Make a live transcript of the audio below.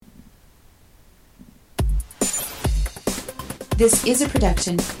This is a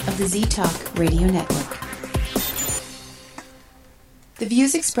production of the Z-Talk Radio Network. The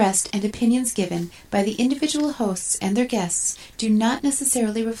views expressed and opinions given by the individual hosts and their guests do not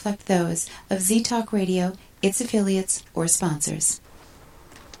necessarily reflect those of Z-Talk Radio, its affiliates, or sponsors.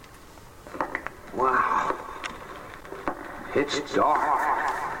 Wow. It's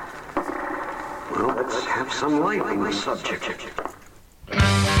dark. Well, let's have some light on the subject.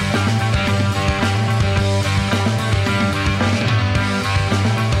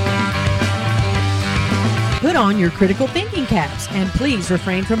 Put on your critical thinking caps and please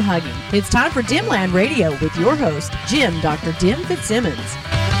refrain from hugging. It's time for Dimland Radio with your host, Dr. Dim Fitzsimmons.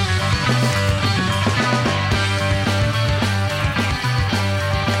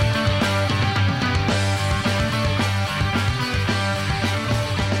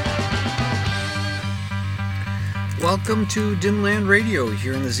 Welcome to Dimland Radio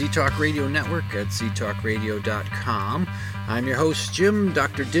here on the Z-Talk Radio Network at ztalkradio.com. I'm your host,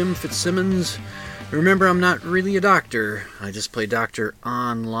 Dr. Dim Fitzsimmons. Remember, I'm not really a doctor. I just play doctor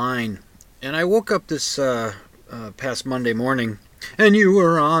online. And I woke up this past Monday morning, and you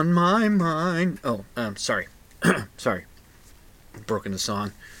were on my mind. Oh, sorry. Sorry. I've broken the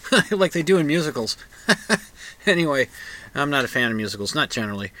song. Like they do in musicals. Anyway, I'm not a fan of musicals, not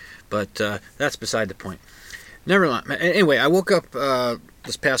generally, but that's beside the point. Never mind. Anyway, I woke up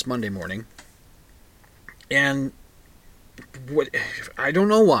this past Monday morning, and I don't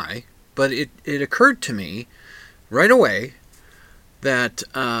know why, but it occurred to me right away that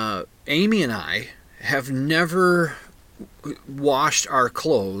Amy and I have never washed our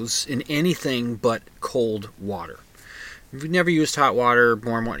clothes in anything but cold water. We've never used hot water,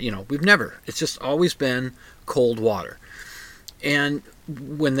 warm water, we've never. It's just always been cold water. And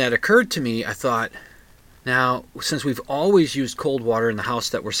when that occurred to me, I thought, now, since we've always used cold water in the house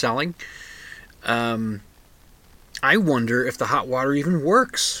that we're selling, I wonder if the hot water even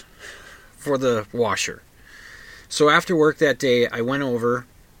works for the washer. So after work that day, I went over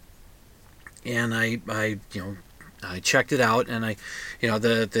and I checked it out, and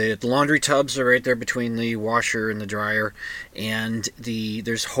the laundry tubs are right there between the washer and the dryer, and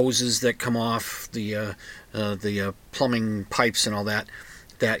there's hoses that come off the plumbing pipes and all that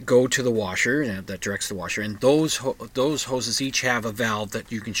go to the washer, and that directs the washer, and those hoses each have a valve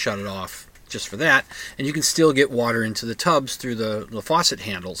that you can shut it off just for that, and you can still get water into the tubs through the faucet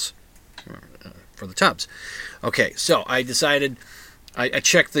handles for the tubs. Okay, so I decided, I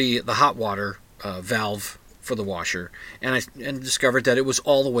checked the hot water valve for the washer, and discovered that it was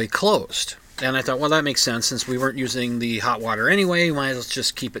all the way closed. And I thought, well, that makes sense, since we weren't using the hot water anyway, might as well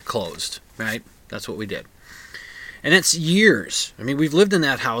just keep it closed, right? That's what we did. And it's years. I mean, we've lived in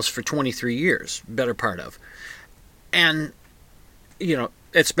that house for 23 years, better part of. And,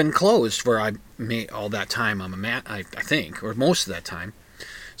 it's been closed for all that time, I think, or most of that time.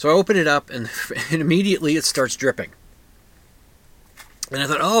 So I open it up, and immediately it starts dripping. And I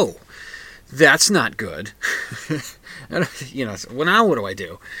thought, oh, that's not good. Well, now what do I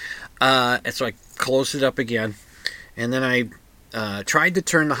do? And so I closed it up again, and then I tried to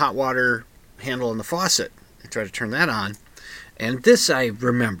turn the hot water handle on the faucet. I tried to turn that on, and this I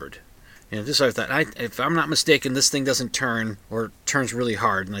remembered. This I thought, if I'm not mistaken, this thing doesn't turn, or turns really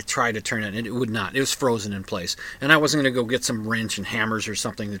hard, and I tried to turn it, and it would not. It was frozen in place, and I wasn't going to go get some wrench and hammers or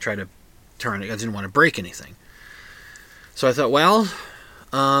something to try to turn it. I didn't want to break anything. So I thought, well,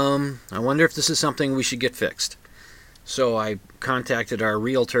 I wonder if this is something we should get fixed. So I contacted our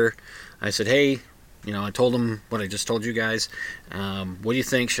realtor. I said, hey, I told him what I just told you guys. What do you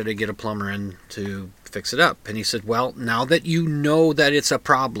think? Should I get a plumber in to fix it up? And he said, well, now that you know that it's a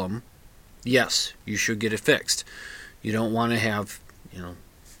problem, yes, you should get it fixed. You don't want to have, you don't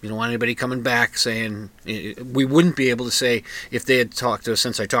want anybody coming back saying, we wouldn't be able to say, if they had talked to us,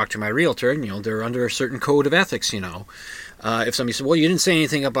 since I talked to my realtor, and, they're under a certain code of ethics, if somebody said, well, you didn't say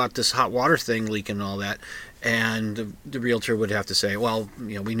anything about this hot water thing leaking and all that, and the realtor would have to say, well,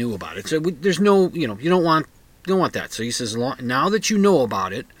 we knew about it. So there's no, you don't want that. So he says, now that you know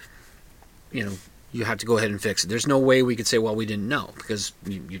about it, you have to go ahead and fix it. There's no way we could say, well, we didn't know, because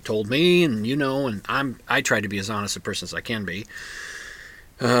you told me, and and I try to be as honest a person as I can be,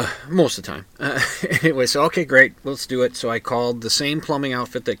 most of the time. Anyway, so okay, great, let's do it. So I called the same plumbing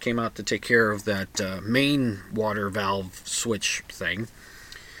outfit that came out to take care of that main water valve switch thing,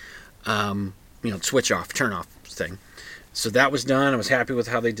 switch off, turn off thing. So that was done. I was happy with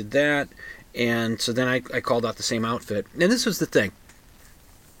how they did that. And so then I called out the same outfit. And this was the thing.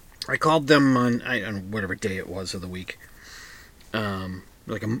 I called them on, I don't know, whatever day it was of the week. It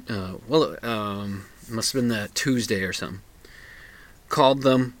must have been that Tuesday or something. Called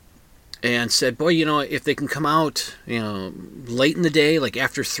them, and said, boy, if they can come out, late in the day, like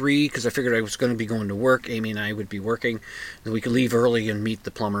after 3, because I figured I was going to be going to work. Amy and I would be working. And we could leave early and meet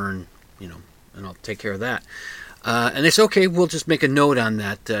the plumber, and and I'll take care of that. And they said, okay, we'll just make a note on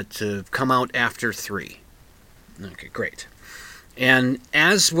that to come out after 3. Okay, great. And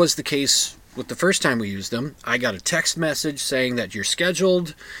as was the case with the first time we used them, I got a text message saying that you're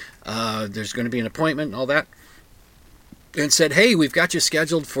scheduled, there's going to be an appointment and all that, and said, hey, we've got you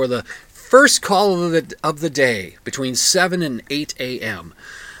scheduled for the first call of the day between 7 and 8 a.m.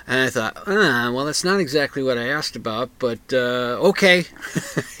 And I thought, well, that's not exactly what I asked about, but okay,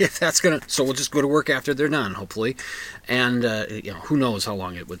 if that's going to, so we'll just go to work after they're done, hopefully. And, who knows how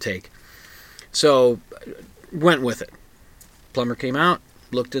long it would take. So, went with it. Plumber came out,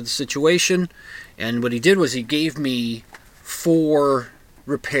 looked at the situation, and what he did was he gave me 4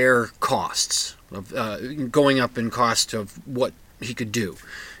 repair costs, of going up in cost of what he could do.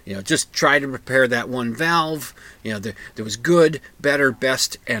 Just try to repair that one valve. There was good, better,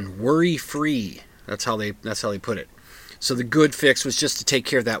 best, and worry-free. That's how they put it. So the good fix was just to take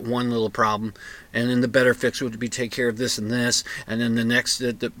care of that one little problem, and then the better fix would be take care of this and this, and then the next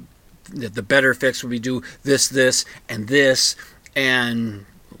the better fix would be do this, and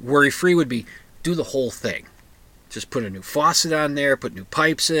worry-free would be do the whole thing. Just put a new faucet on there, put new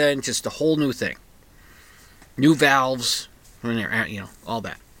pipes in, just a whole new thing. New valves, all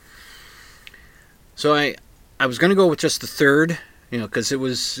that. So I was going to go with just the third, because it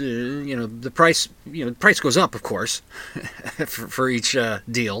was, the price, the price goes up, of course, for each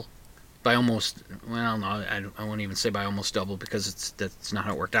deal by almost, well, no, I won't even say by almost double, because that's not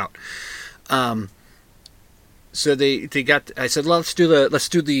how it worked out. So they got, I said, let's do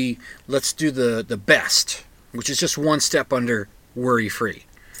the best, which is just one step under worry-free.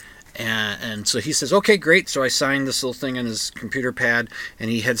 And so he says, okay, great. So I signed this little thing on his computer pad, and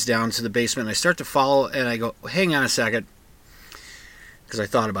he heads down to the basement. And I start to follow, and I go, hang on a second, because I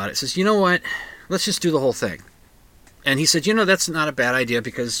thought about it. He says, you know what? Let's just do the whole thing. And he said, that's not a bad idea,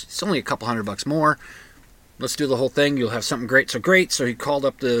 because it's only a couple $100 more. Let's do the whole thing. You'll have something great. So great. So he called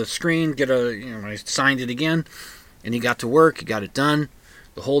up the screen, I signed it again, and he got to work. He got it done.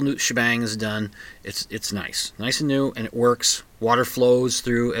 The whole new shebang is done. It's nice and new, and it works. Water flows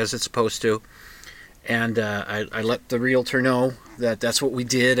through as it's supposed to. And I let the realtor know that that's what we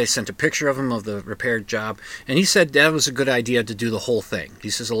did. I sent a picture of him of the repaired job, and he said that was a good idea to do the whole thing. He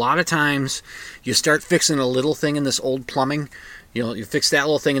says a lot of times you start fixing a little thing in this old plumbing. You fix that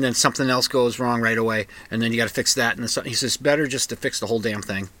little thing, and then something else goes wrong right away, and then you got to fix that. And he says better just to fix the whole damn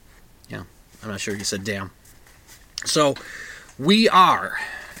thing. I'm not sure he said damn. So we are,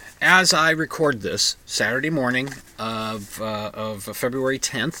 as I record this, Saturday morning of February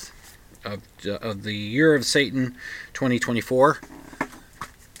 10th of the year of Satan 2024.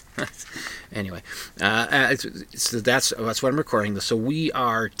 Anyway, so that's what I'm recording this. So we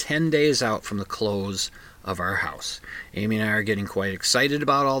are 10 days out from the close of our house. Amy and I are getting quite excited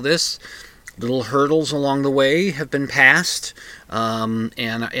about all this. Little hurdles along the way have been passed, and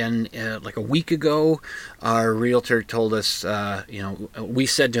like a week ago, our realtor told us, we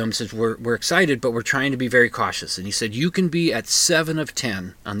said to him, says we're excited, but we're trying to be very cautious. And he said you can be at 7 of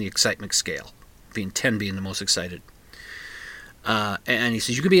 10 on the excitement scale, 10 being the most excited. And he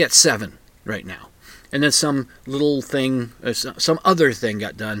says you can be at 7 right now. And then some little thing, some other thing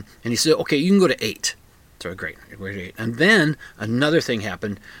got done, and he said, okay, you can go to 8. So great. And then another thing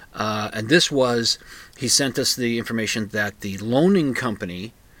happened, and this was, he sent us the information that the loaning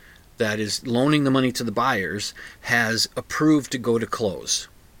company that is loaning the money to the buyers has approved to go to close.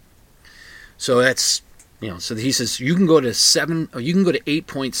 So that's, so he says you can go to 7, or you can go to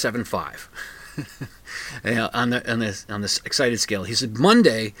 8.75 on this excited scale. He said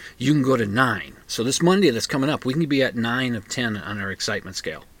Monday you can go to 9. So this Monday that's coming up, we can be at 9 of 10 on our excitement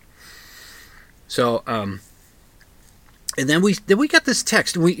scale. So, and then we got this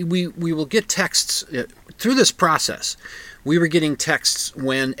text. We will get texts through this process. We were getting texts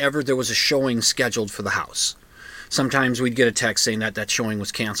whenever there was a showing scheduled for the house. Sometimes we'd get a text saying that showing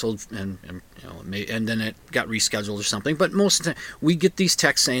was canceled, and then it got rescheduled or something. But most of the time, we get these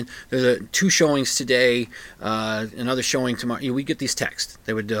texts saying there's 2 showings today, another showing tomorrow. We get these texts.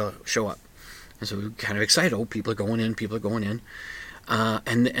 They would show up, and so we were kind of excited. Oh, people are going in.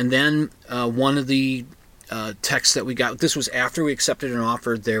 And then one of the texts that we got, this was after we accepted an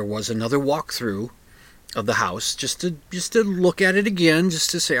offer, there was another walkthrough of the house, just to look at it again, just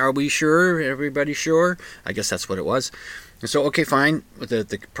to say, are we sure? Everybody sure? I guess that's what it was. And so, okay, fine,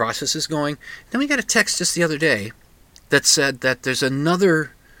 the process is going. Then we got a text just the other day that said that there's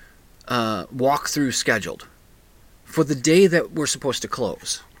another walkthrough scheduled for the day that we're supposed to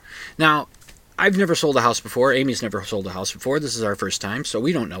close. Now, I've never sold a house before. Amy's never sold a house before. This is our first time, so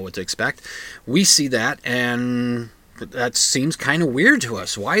we don't know what to expect. We see that, and that seems kind of weird to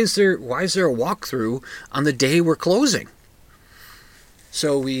us. Why is there a walkthrough on the day we're closing?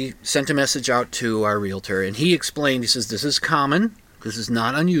 So we sent a message out to our realtor, and he explained. He says, "This is common. This is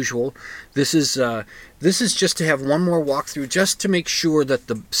not unusual. This is just to have one more walkthrough, just to make sure that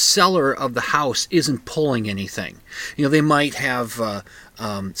the seller of the house isn't pulling anything. They might have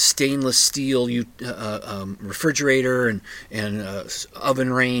stainless steel refrigerator and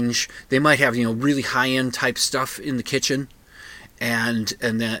oven range. They might have really high-end type stuff in the kitchen." And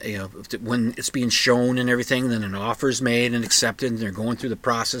then when it's being shown and everything, then an offer's made and accepted, and they're going through the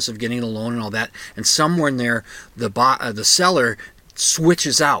process of getting a loan and all that. And somewhere in there, the seller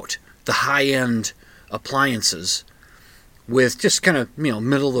switches out the high-end appliances with just kind of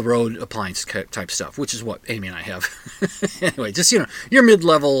middle-of-the-road appliance type stuff, which is what Amy and I have. Anyway, just your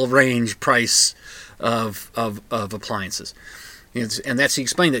mid-level range price of appliances. And that's, he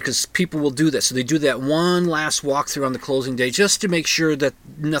explained it, because people will do that. So they do that one last walkthrough on the closing day just to make sure that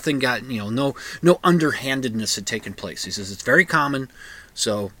nothing got, no underhandedness had taken place. He says it's very common,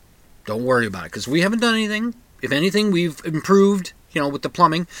 so don't worry about it, because we haven't done anything. If anything, we've improved, with the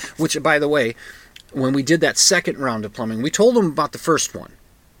plumbing, which, by the way, when we did that second round of plumbing, we told them about the first one.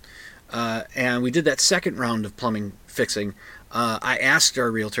 And we did that second round of plumbing fixing. I asked our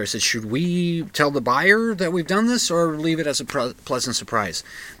realtor, I said, should we tell the buyer that we've done this or leave it as a pleasant surprise?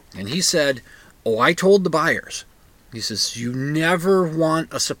 And he said, I told the buyers. He says, you never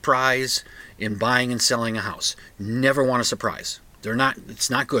want a surprise in buying and selling a house. Never want a surprise.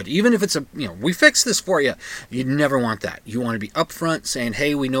 It's not good. Even if it's we fixed this for you, you never want that. You want to be upfront saying,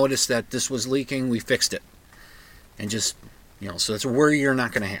 hey, we noticed that this was leaking, we fixed it. And just, so that's a worry you're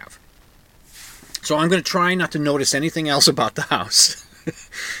not going to have. So I'm going to try not to notice anything else about the house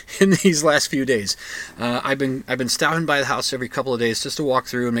in these last few days. I've been stopping by the house every couple of days just to walk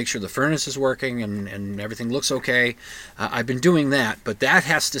through and make sure the furnace is working and everything looks okay. I've been doing that, but that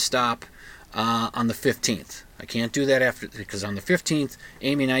has to stop on the 15th. I can't do that because on the 15th,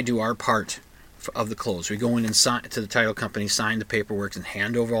 Amy and I do our part of the close. We go in and sign to the title company, sign the paperwork, and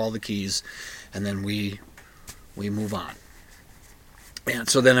hand over all the keys, and then we move on. And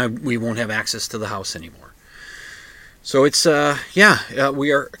so then we won't have access to the house anymore. So it's,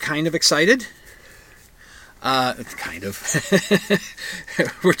 we are kind of excited. Kind of.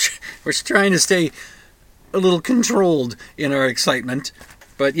 We're trying to stay a little controlled in our excitement.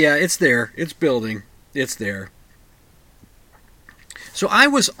 But yeah, it's there. It's building. It's there. So I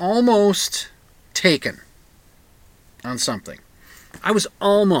was almost taken on something. I was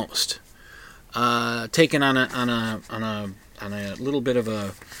almost taken on a little bit of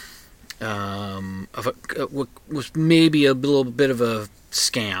what was maybe a little bit of a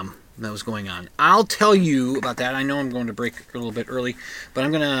scam that was going on. I'll tell you about that. I know I'm going to break a little bit early, but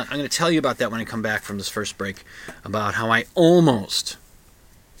I'm gonna tell you about that when I come back from this first break, about how I almost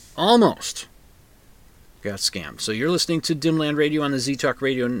got scammed. So you're listening to Dimland Radio on the Z-Talk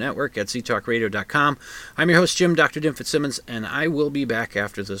Radio Network at ztalkradio.com. I'm your host, Jim, Dr. Dim Fitzsimmons, and I will be back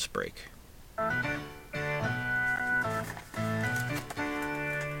after this break.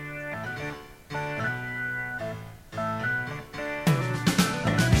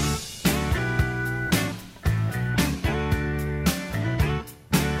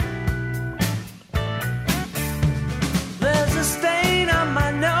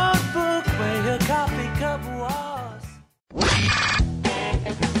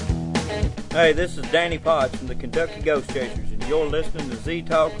 Hey, this is Danny Potts from the Kentucky Ghost Chasers, and you're listening to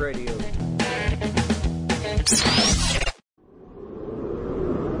Z-Talk Radio.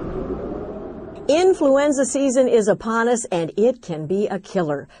 Influenza season is upon us, and it can be a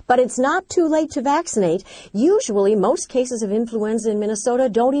killer. But it's not too late to vaccinate. Usually, most cases of influenza in Minnesota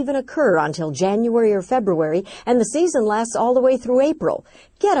don't even occur until January or February, and the season lasts all the way through April.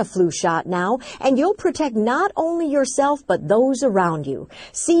 Get a flu shot now, and you'll protect not only yourself, but those around you.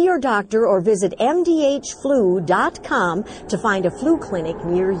 See your doctor or visit mdhflu.com to find a flu clinic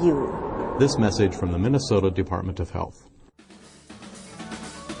near you. This message from the Minnesota Department of Health.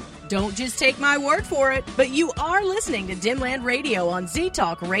 Don't just take my word for it, but you are listening to Dimland Radio on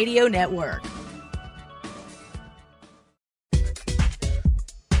Z-Talk Radio Network.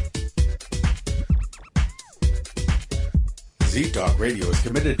 Z-Talk Radio is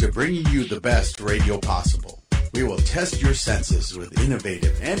committed to bringing you the best radio possible. We will test your senses with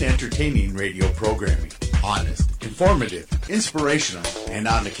innovative and entertaining radio programming. Honest, informative, inspirational, and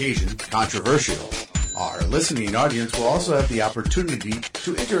on occasion, controversial. Our listening audience will also have the opportunity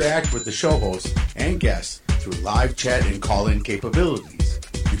to interact with the show hosts and guests through live chat and call-in capabilities.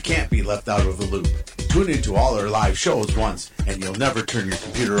 You can't be left out of the loop. Tune into all our live shows once, and you'll never turn your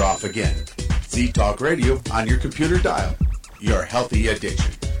computer off again. Z-Talk Radio on your computer dial. Your healthy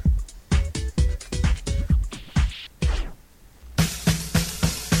addiction.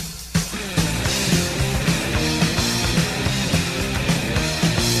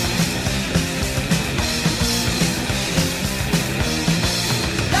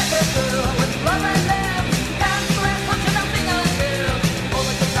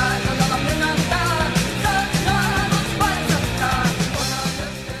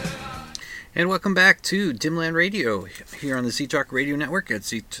 And welcome back to Dimland Radio here on the Z-Talk Radio Network at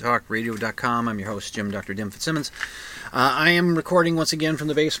ztalkradio.com. I'm your host, Jim Dr. Dim Fitzsimmons. I am recording once again from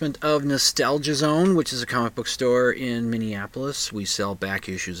the basement of Nostalgia Zone, which is a comic book store in Minneapolis. We sell back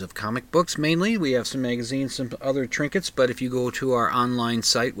issues of comic books mainly. We have some magazines, some other trinkets, but if you go to our online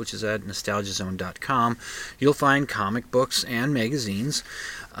site, which is at nostalgiazone.com, you'll find comic books and magazines.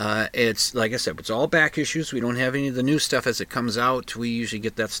 It's, like I said, it's all back issues. We don't have any of the new stuff as it comes out. We usually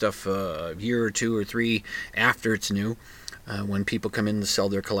get that stuff a year or two or three after it's new, when people come in to sell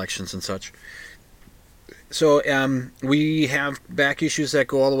their collections and such. So we have back issues that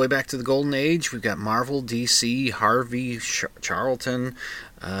go all the way back to the Golden Age. We've got Marvel, DC, Harvey, Charlton,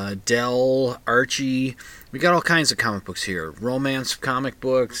 Dell, Archie. We got all kinds of comic books here. Romance comic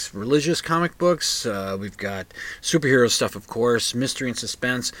books, religious comic books. We've got superhero stuff, of course, mystery and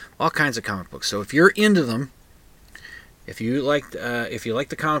suspense, all kinds of comic books. So if you're into them, if you like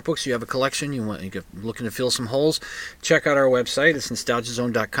the comic books, you have a collection, you're looking to fill some holes, check out our website. It's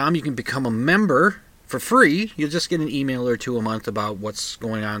nostalgiazone.com. You can become a member for free. You'll just get an email or two a month about what's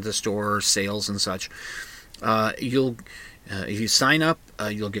going on at the store, sales and such. If you sign up,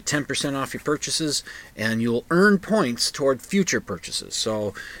 you'll get 10% off your purchases, and you'll earn points toward future purchases.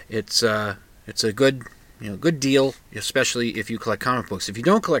 So it's a good deal, especially if you collect comic books. If you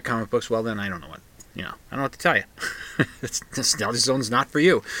don't collect comic books, well then I don't know what to tell you. Nostalgia Zone's not for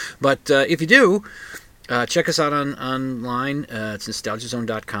you. But if you do, check us out online. It's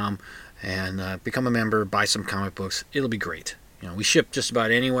nostalgiazone.com. And become a member, buy some comic books. It'll be great. We ship just about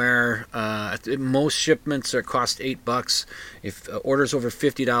anywhere. Most shipments cost $8. If orders over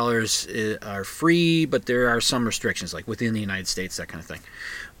 $50 are free, but there are some restrictions, like within the United States, that kind of thing.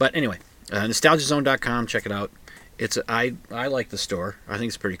 But anyway, nostalgiazone.com, check it out. I like the store. I think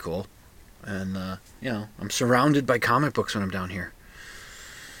it's pretty cool. And, I'm surrounded by comic books when I'm down here.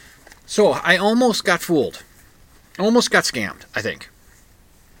 So, I almost got fooled. Almost got scammed, I think.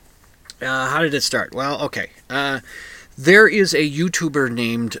 How did it start? Well, okay. There is a YouTuber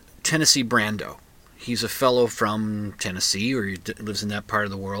named Tennessee Brando. He's a fellow from Tennessee, or he lives in that part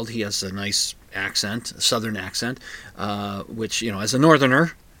of the world. He has a nice accent, a southern accent, which, as a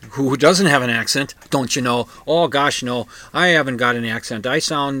northerner who doesn't have an accent, don't you know? Oh, gosh, no, I haven't got an accent. I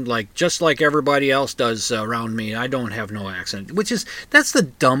sound just like everybody else does around me. I don't have no accent, that's the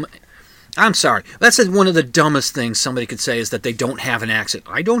dumb... I'm sorry. That's one of the dumbest things somebody could say, is that they don't have an accent.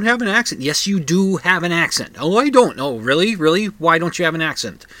 I don't have an accent. Yes, you do have an accent. Oh, I don't. Oh, really? Really? Why don't you have an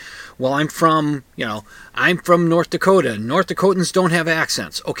accent? Well, I'm from North Dakota. North Dakotans don't have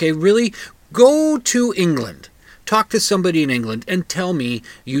accents. Okay, really? Go to England. Talk to somebody in England and tell me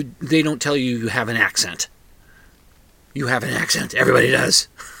they don't tell you have an accent. You have an accent. Everybody does.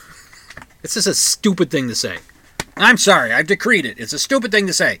 It's just a stupid thing to say. I'm sorry, I've decreed it. It's a stupid thing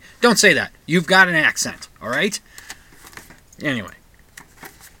to say. Don't say that. You've got an accent, all right? Anyway.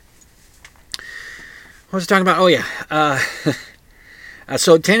 What was I talking about? Oh, yeah.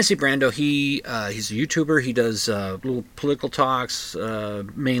 So Tennessee Brando, he's a YouTuber. He does little political talks,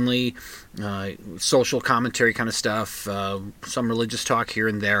 mainly social commentary kind of stuff, some religious talk here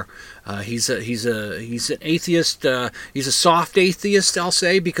and there. He's an atheist. He's a soft atheist, I'll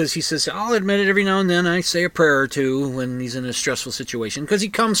say, because he says, I'll admit it, every now and then I say a prayer or two when he's in a stressful situation, because he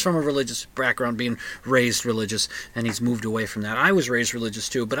comes from a religious background, being raised religious, and he's moved away from that. I was raised religious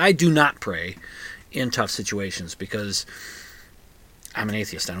too, but I do not pray in tough situations, because I'm an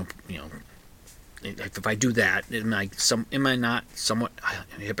atheist. I don't, if I do that, am I not somewhat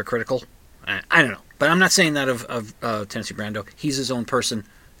hypocritical? I don't know. But I'm not saying that of Tennessee Brando. He's his own person.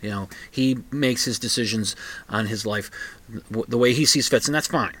 He makes his decisions on his life the way he sees fit, and that's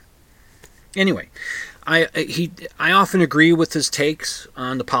fine. Anyway, I often agree with his takes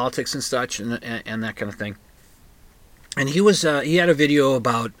on the politics and such, and that kind of thing. And he had a video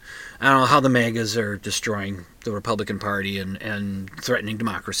about, I don't know, how the MAGAs are destroying the Republican Party and threatening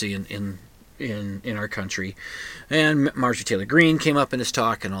democracy in our country. And Marjorie Taylor Greene came up in his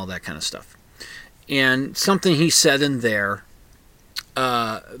talk and all that kind of stuff. And something he said in there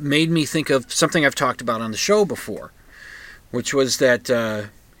made me think of something I've talked about on the show before, which was that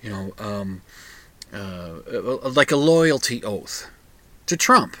like a loyalty oath to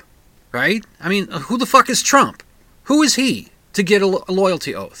Trump, right? I mean, who the fuck is Trump? Who is he to get a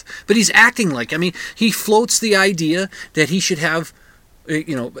loyalty oath? But he's acting like, I mean, he floats the idea that he should have,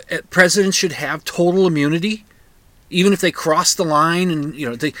 presidents should have total immunity, even if they cross the line, and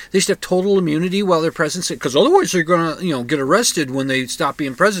they should have total immunity while they're president, because otherwise they're going to get arrested when they stop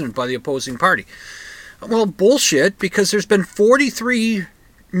being president by the opposing party. Well, bullshit, because there's been 43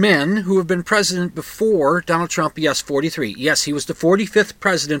 men who have been president before Donald Trump. Yes, 43. Yes, he was the 45th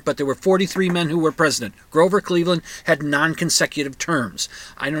president, but there were 43 men who were president. Grover Cleveland had non-consecutive terms.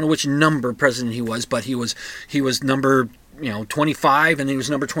 I don't know which number president he was, but he was number 25, and he was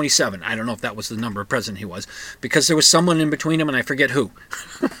number 27. I don't know if that was the number of president he was, because there was someone in between him, and I forget who.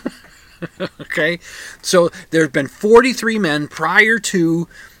 Okay? So there have been 43 men prior to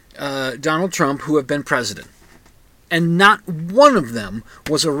Donald Trump who have been president. And not one of them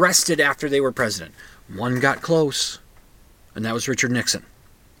was arrested after they were president. One got close, and that was Richard Nixon.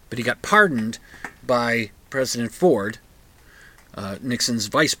 But he got pardoned by President Ford, Nixon's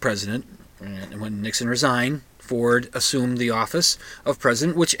vice president. And when Nixon resigned, Ford assumed the office of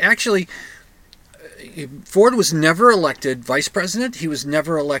president, which actually, Ford was never elected vice president. He was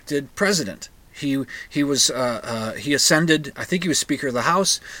never elected president. He ascended. I think he was Speaker of the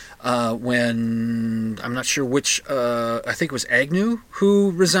House when, I'm not sure which. I think it was Agnew who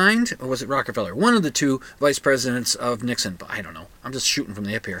resigned, or was it Rockefeller? One of the two vice presidents of Nixon. But I don't know. I'm just shooting from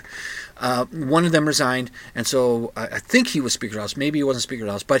the hip here. One of them resigned, and so I think he was Speaker of the House. Maybe he wasn't Speaker of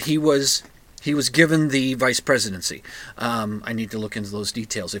the House, but he was given the vice presidency. I need to look into those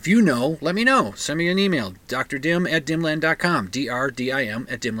details. If you know, let me know. Send me an email, drdim@dimland.com,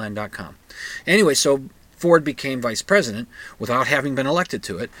 drdim@dimland.com. Anyway, so Ford became vice president without having been elected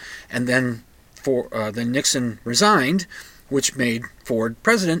to it, and then Nixon resigned, which made Ford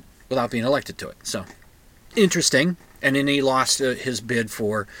president without being elected to it. So, interesting. And then he lost his bid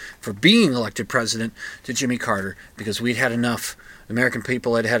for being elected president to Jimmy Carter, because we'd had enough. The American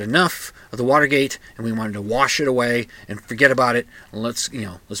people had had enough of the Watergate, and we wanted to wash it away and forget about it, and let's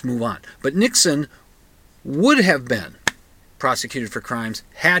move on. But Nixon would have been prosecuted for crimes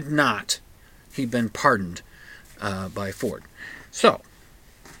had not he been pardoned by Ford. So,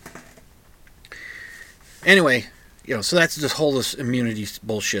 anyway, so that's this immunity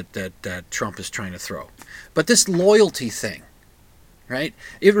bullshit that Trump is trying to throw. But this loyalty thing, right?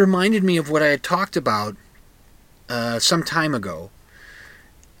 It reminded me of what I had talked about some time ago,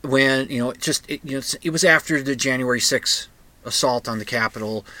 when it was after the January 6th assault on the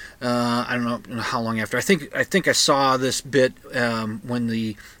Capitol. I don't know how long after. I think I saw this bit when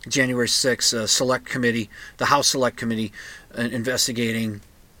the January 6th Select Committee, the House Select Committee, investigating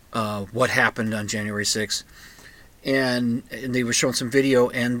what happened on January 6th, and they were showing some video,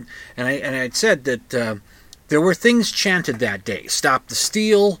 and I had said that there were things chanted that day. Stop the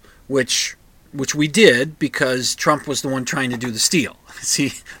steal, which we did because Trump was the one trying to do the steal.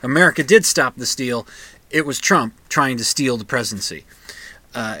 See, America did stop the steal. It was Trump trying to steal the presidency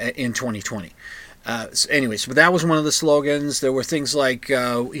in 2020. So that was one of the slogans. There were things like,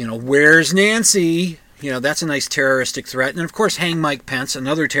 where's Nancy? That's a nice terroristic threat. And of course, hang Mike Pence,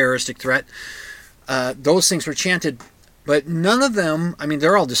 another terroristic threat. Those things were chanted. But none of them, I mean,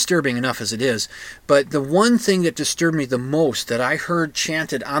 they're all disturbing enough as it is. But the one thing that disturbed me the most that I heard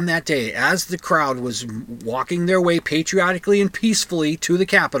chanted on that day as the crowd was walking their way patriotically and peacefully to the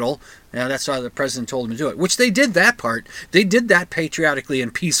Capitol, that's how the president told them to do it, which they did that part. They did that patriotically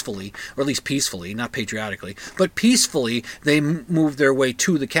and peacefully, or at least peacefully, not patriotically, but peacefully they moved their way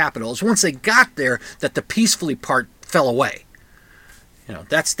to the Capitol. It was once they got there that the peacefully part fell away.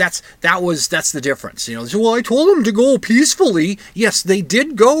 That's the difference. Well, I told them to go peacefully. Yes, they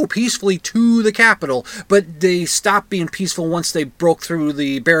did go peacefully to the Capitol, but they stopped being peaceful once they broke through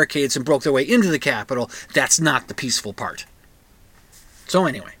the barricades and broke their way into the Capitol. That's not the peaceful part. So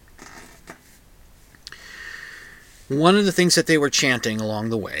anyway, one of the things that they were chanting along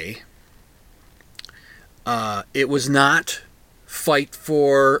the way, it was not fight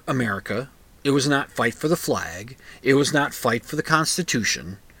for America. It was not fight for the flag. It was not fight for the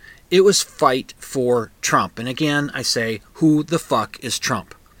Constitution. It was fight for Trump. And again, I say, who the fuck is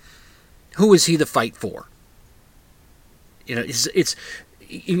Trump? Who is he to fight for? When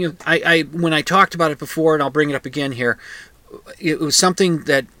I talked about it before, and I'll bring it up again here, it was something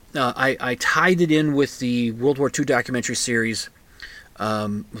that I tied it in with the World War II documentary series,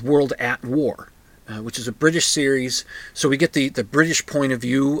 World at War. Which is a British series, so we get the British point of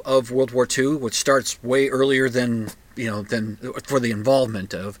view of World War II, which starts way earlier than for the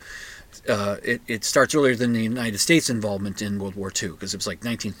involvement of it starts earlier than the United States involvement in World War II, because it was like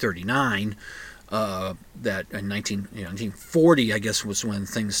 1939. That in 1940, I guess, was when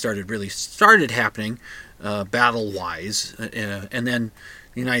things started happening, battle-wise, and then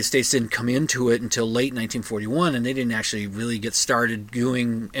the United States didn't come into it until late 1941, and they didn't actually really get started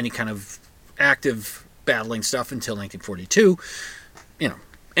doing any kind of active battling stuff until 1942.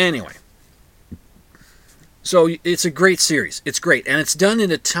 Anyway. So it's a great series. It's great, and it's done in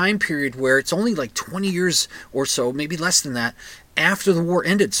a time period where it's only like 20 years or so, maybe less than that, after the war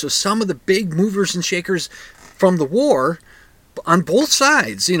ended. So some of the big movers and shakers from the war, on both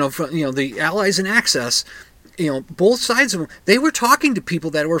sides, the Allies and Axis, both sides of them, they were talking to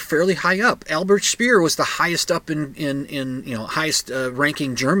people that were fairly high up. Albert Speer was the highest up in highest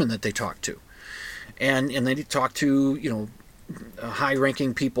ranking German that they talked to, and they talked to high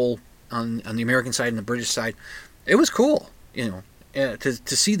ranking people on the American side and the British side. It was cool, to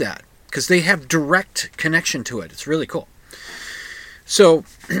see that, because they have direct connection to it. It's really cool. So,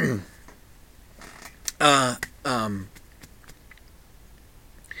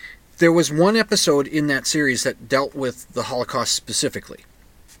 there was one episode in that series that dealt with the Holocaust specifically.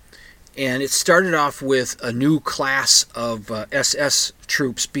 And it started off with a new class of SS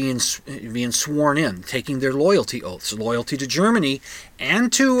troops being sworn in, taking their loyalty oaths, loyalty to Germany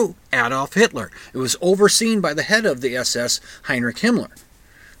and to Adolf Hitler. It was overseen by the head of the SS, Heinrich Himmler.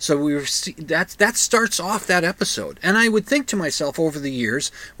 So that starts off that episode, and I would think to myself over the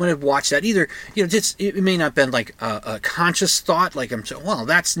years when I'd watched that, either it may not have been like a conscious thought, like I'm saying, well,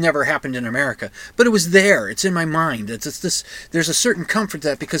 that's never happened in America, but it was there. It's in my mind. It's this. There's a certain comfort to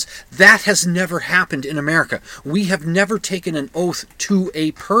that, because that has never happened in America. We have never taken an oath to a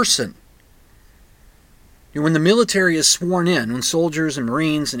person. When the military is sworn in, when soldiers and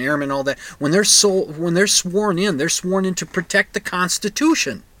Marines and airmen, all that, when they're sworn in to protect the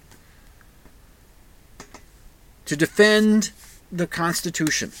Constitution. To defend the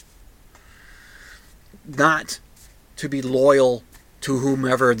Constitution. Not to be loyal to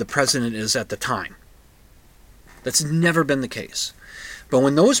whomever the president is at the time. That's never been the case. But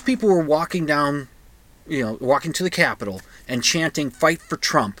when those people were walking to the Capitol and chanting, "Fight for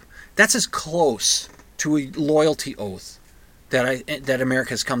Trump," that's as close to a loyalty oath that America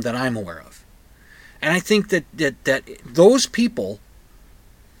has come that I'm aware of. And I think that those people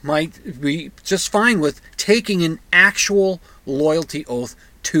might be just fine with taking an actual loyalty oath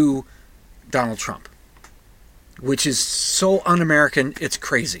to Donald Trump, which is so un-American, it's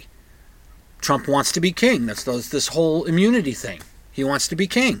crazy. Trump wants to be king. That's this whole immunity thing. He wants to be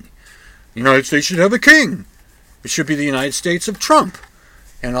king. The United States should have a king. It should be the United States of Trump.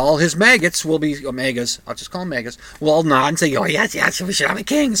 And all his maggots will be, MAGAs, I'll just call them MAGAs, will all nod and say, oh, yes, we should have a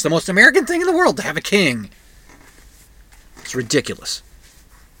king. It's the most American thing in the world to have a king. It's ridiculous.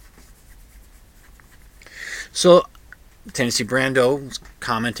 So, Tennessee Brando was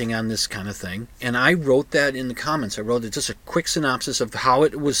commenting on this kind of thing, and I wrote that in the comments. I wrote just a quick synopsis of how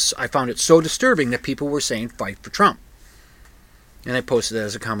it was. I found it so disturbing that people were saying, "Fight for Trump." And I posted that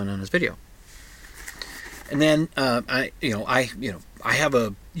as a comment on his video. And then I have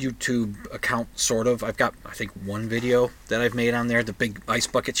a YouTube account, sort of. I've got, I think, one video that I've made on there, the big ice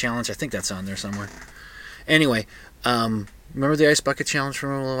bucket challenge. I think that's on there somewhere. Anyway, remember the ice bucket challenge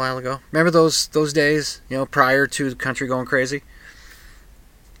from a little while ago? Remember those days, prior to the country going crazy?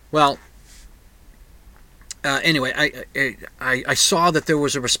 Well, anyway, I saw that there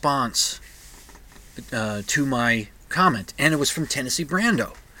was a response to my comment, and it was from Tennessee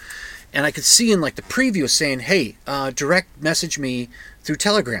Brando. And I could see in like the preview saying, "Hey, direct message me through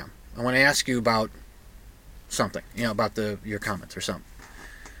Telegram. I want to ask you about something, about your comments or something.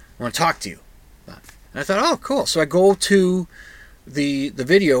 I want to talk to you." And I thought, oh, cool. So I go to the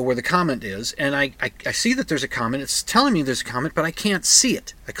video where the comment is, and I see that there's a comment. It's telling me there's a comment, but I can't see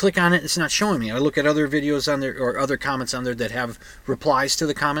it. I click on it, it's not showing me. I look at other videos on there or other comments on there that have replies to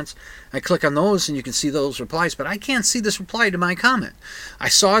the comments. I click on those, and you can see those replies, but I can't see this reply to my comment. I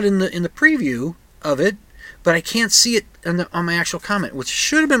saw it in the preview of it, but I can't see it on my actual comment, which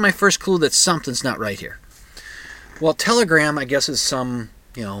should have been my first clue that something's not right here. Well, Telegram, I guess, is some,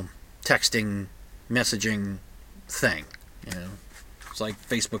 texting, messaging thing. It's like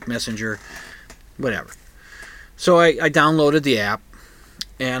Facebook Messenger, whatever. So I downloaded the app,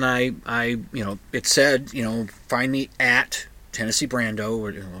 and I it said, find me at Tennessee Brando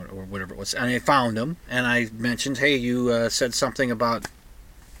or whatever it was, and I found him, and I mentioned, hey, you said something about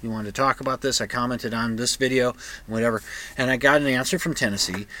you wanted to talk about this. I commented on this video, whatever, and I got an answer from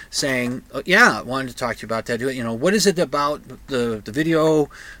Tennessee saying, yeah, I wanted to talk to you about that. What is it about the video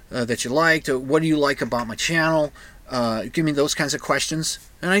that you liked? What do you like about my channel? give me those kinds of questions.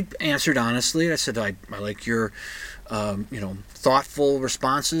 And I answered honestly. I said, I like your, thoughtful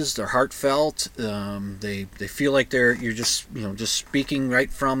responses. They're heartfelt. They feel like you're just speaking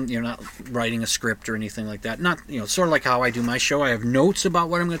right from, you're not writing a script or anything like that. Not, sort of like how I do my show. I have notes about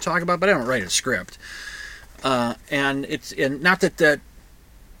what I'm going to talk about, but I don't write a script. And not that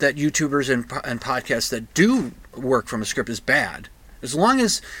YouTubers and podcasts that do work from a script is bad. As long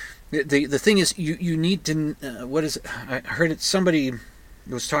as the thing is, you need to, what is it? I heard somebody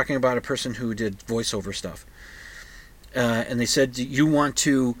was talking about a person who did voiceover stuff. And they said you want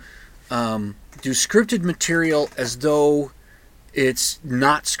to do scripted material as though it's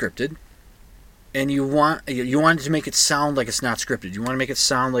not scripted, and you want to make it sound like it's not scripted. You want to make it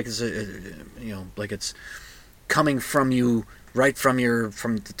sound like it's like it's coming from you, right from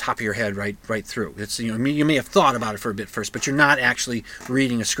the top of your head, right through. It's you may have thought about it for a bit first, but you're not actually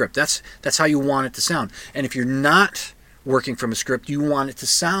reading a script. That's how you want it to sound. And if you're not working from a script, you want it to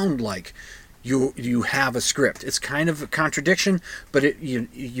sound like you have a script. It's kind of a contradiction, but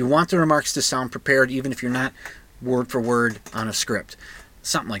you want the remarks to sound prepared, even if you're not word for word on a script.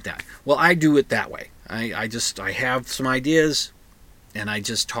 Something like that. Well, I do it that way. I have some ideas, and I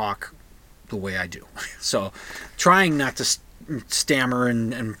just talk the way I do. So, trying not to stammer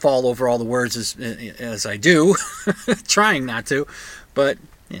and fall over all the words as I do, trying not to, but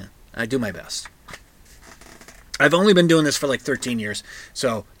yeah, I do my best. I've only been doing this for like 13 years,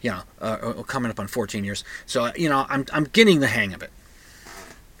 so coming up on 14 years. So I'm getting the hang of it.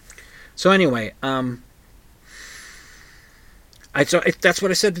 So anyway, that's what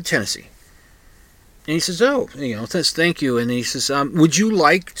I said to Tennessee, and he says, "Oh, thank you." And he says, "Would you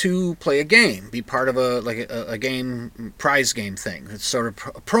like to play a game? Be part of a game, prize game thing? It's sort of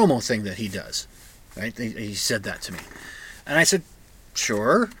a promo thing that he does." Right? He said that to me, and I said,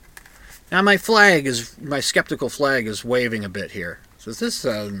 "Sure." Now my skeptical flag is waving a bit here. So this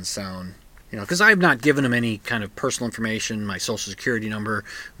doesn't sound, because I've not given him any kind of personal information, my social security number,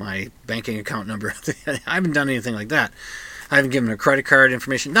 my banking account number. I haven't done anything like that. I haven't given him a credit card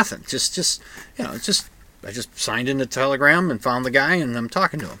information, nothing. I just signed in the Telegram and found the guy, and I'm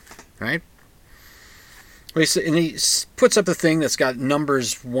talking to him, right? And he puts up a thing that's got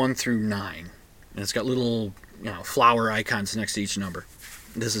numbers 1 through 9, and it's got little, flower icons next to each number.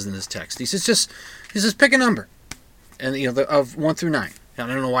 This is in his text. He says, pick a number, and of 1 through 9. I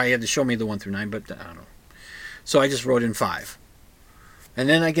don't know why he had to show me the 1 through 9, but I don't know. So I just wrote in 5, and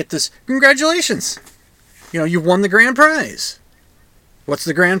then I get this, congratulations, you won the grand prize. What's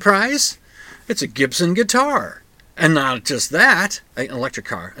the grand prize? It's a Gibson guitar, and not just that, an electric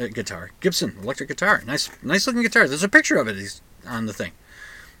guitar, Gibson electric guitar, nice looking guitar. There's a picture of it on the thing.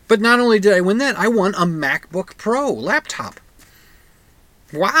 But not only did I win that, I won a MacBook Pro laptop.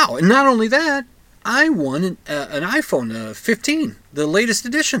 Wow, and not only that, I won an iPhone 15, the latest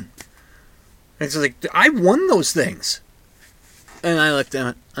edition. It's like, I won those things. And I looked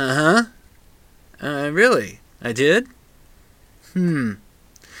at it, really? I did? And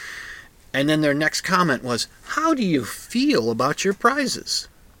then their next comment was, how do you feel about your prizes?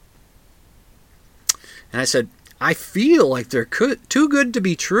 And I said, I feel like they're too good to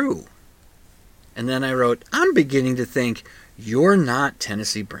be true. And then I wrote, I'm beginning to think you're not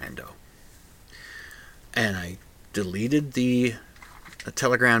Tennessee Brando. And I deleted the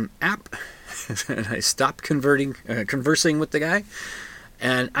Telegram app, and I stopped conversing with the guy.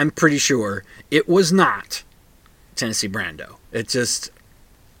 And I'm pretty sure it was not Tennessee Brando. It just,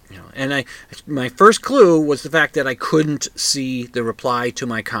 and my first clue was the fact that I couldn't see the reply to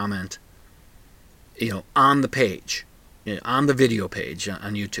my comment, on the page, on the video page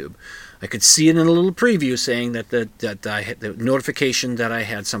on YouTube. I could see it in a little preview saying that I had the notification that I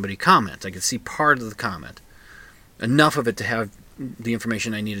had somebody comment. I could see part of the comment, enough of it to have the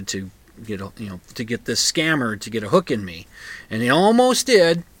information I needed to get, to get this scammer to get a hook in me, and he almost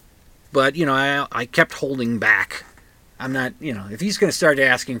did, but I kept holding back. I'm not, if he's going to start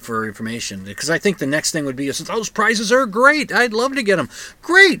asking for information, because I think the next thing would be, those prizes are great. I'd love to get them.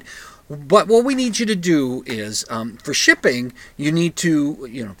 Great. But what we need you to do is, for shipping, you need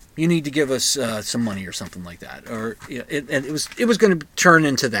to give us some money or something like that. Or it was going to turn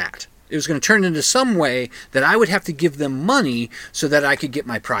into that. It was going to turn into some way that I would have to give them money so that I could get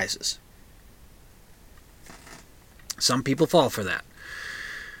my prizes. Some people fall for that.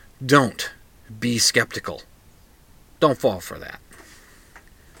 Don't be skeptical. Don't fall for that.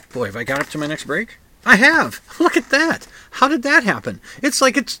 Boy, have I got up to my next break? I have. Look at that. How did that happen? It's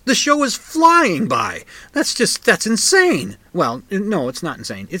like the show is flying by. That's insane. Well, no, it's not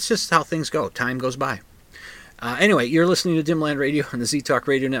insane. It's just how things go. Time goes by. Anyway, you're listening to Dimland Radio on the Z-Talk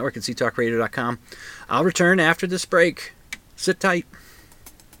Radio Network at ztalkradio.com. I'll return after this break. Sit tight.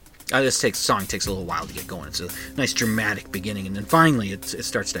 This song takes a little while to get going. It's a nice dramatic beginning, and then finally it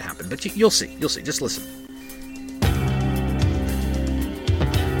starts to happen. But you'll see. You'll see. Just listen.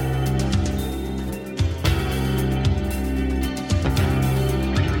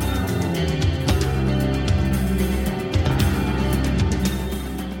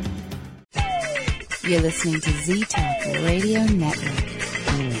 You're listening to Z-Talk Radio Network.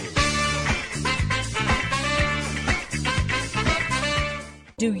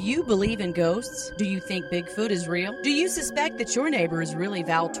 Do you believe in ghosts? Do you think Bigfoot is real? Do you suspect that your neighbor is really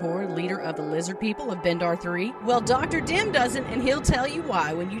Val Tor, leader of the lizard people of Bendar 3? Well, Dr. Dim doesn't, and he'll tell you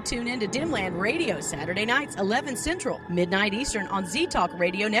why when you tune in to Dimland Radio Saturday nights, 11 Central, midnight Eastern on Z-Talk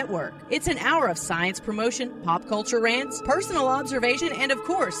Radio Network. It's an hour of science promotion, pop culture rants, personal observation, and of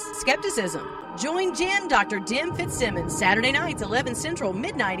course, skepticism. Join Jim, Dr. Dim Fitzsimmons, Saturday nights, 11 Central,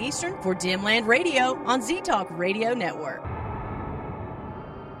 midnight Eastern for Dimland Radio on Z-Talk Radio Network.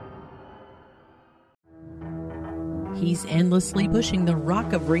 He's endlessly pushing the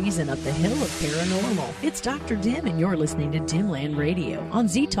rock of reason up the hill of paranormal. It's Dr. Dim, and you're listening to Dimland Radio on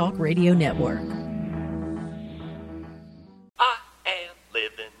Z-Talk Radio Network. I am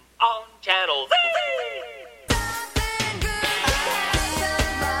living on Channel Z.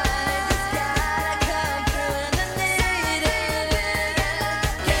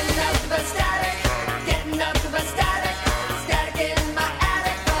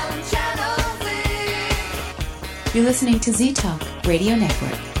 You're listening to Z-Talk Radio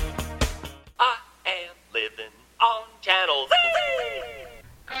Network. I am living on Channel Z.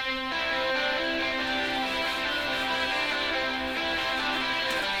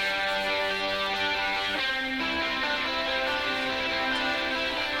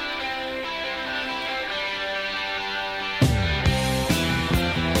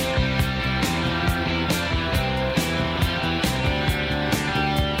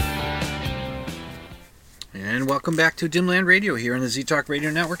 And welcome back to Dimland Radio here on the Z-Talk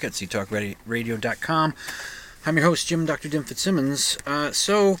Radio Network at ztalkradio.com. I'm your host, Jim, Dr. Dim Fitzsimmons. My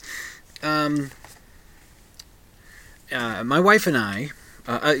wife and I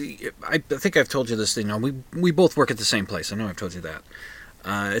think I've told you this thing. We both work at the same place. I know I've told you that.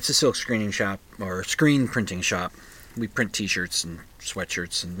 It's a silk screening shop, or screen printing shop. We print T-shirts and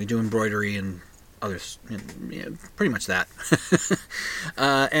sweatshirts, and we do embroidery and others, pretty much that.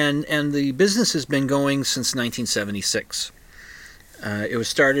 And the business has been going since 1976. It was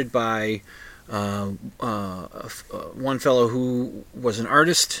started by one fellow who was an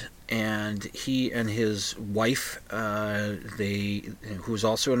artist, and he and his wife, who was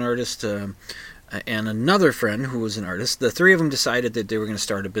also an artist, and another friend who was an artist. The three of them decided that they were going to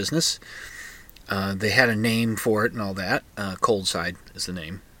start a business. They had a name for it and all that. Cold Side is the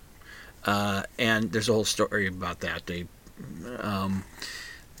name. And there's a whole story about that. They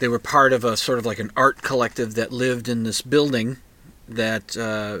were part of a sort of like an art collective that lived in this building that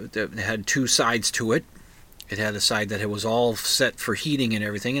had two sides to it. It had a side that it was all set for heating and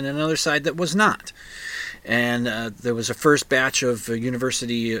everything, and another side that was not. And there was a first batch of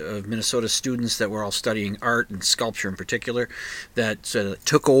University of Minnesota students that were all studying art and sculpture in particular that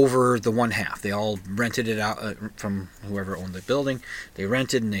took over the one half. They all rented it out from whoever owned the building. They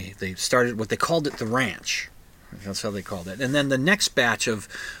rented, and they started what they called it the ranch. That's how they called it. And then the next batch of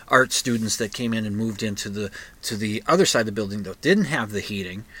art students that came in and moved into the other side of the building that didn't have the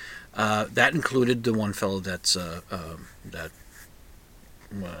heating, that included the one fellow that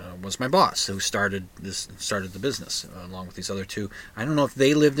was my boss, who started the business along with these other two. I don't know if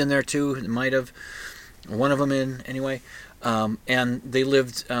they lived in there too. It might have. One of them in anyway. And they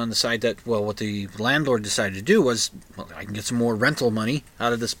lived on the side that, what the landlord decided to do was, I can get some more rental money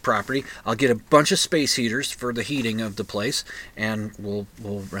out of this property. I'll get a bunch of space heaters for the heating of the place, and we'll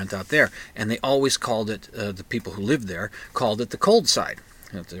rent out there. And they always called it, the people who lived there called it the cold side.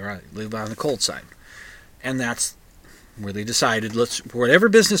 They live on the cold side. And that's where they decided, whatever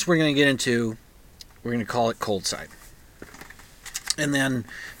business we're going to get into, we're going to call it cold side. And then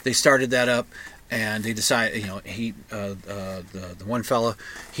they started that up. And they decided, the one fella,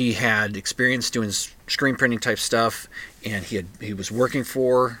 he had experience doing screen printing type stuff, and he and his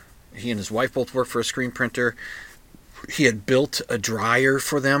wife both worked for a screen printer. He had built a dryer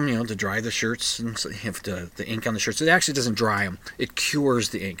for them, to dry the shirts and the ink on the shirts. It actually doesn't dry them; it cures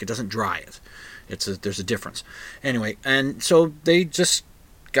the ink. It doesn't dry it. There's a difference. Anyway, and so they just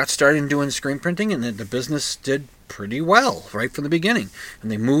got started doing screen printing, and the business did pretty well right from the beginning.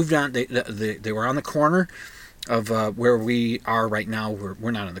 And they moved on. They were on the corner where we are right now.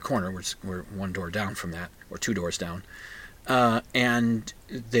 We're not in the corner. We're one door down from that, or two doors down. And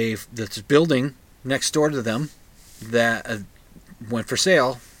this building next door to them that went for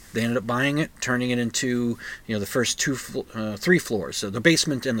sale. They ended up buying it, turning it into the first three floors, so the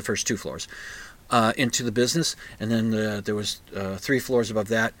basement and the first 2 floors, into the business, and then there was 3 floors above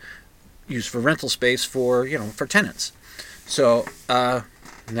that used for rental space for tenants. So and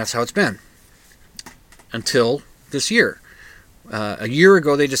that's how it's been until this year. A year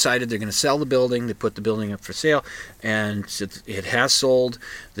ago, they decided they're going to sell the building. They put the building up for sale, and it has sold.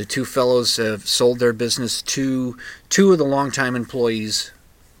 The 2 fellows have sold their business to 2 of the longtime employees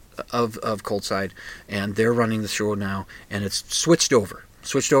of Coldside, and they're running the show now. And it's switched over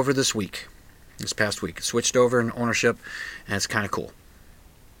this past week. It switched over in ownership, and it's kind of cool.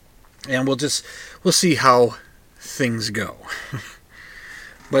 And we'll see how things go.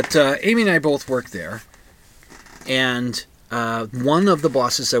 But Amy and I both work there, and one of the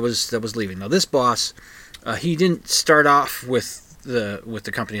bosses that was leaving. Now, this boss, he didn't start off with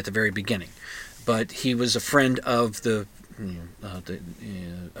the company at the very beginning, but he was a friend of the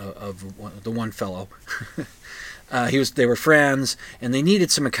one fellow. They were friends, and they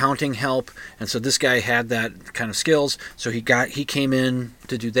needed some accounting help, and so this guy had that kind of skills. So he came in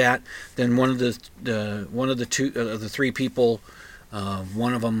to do that. Then one of the 3 people.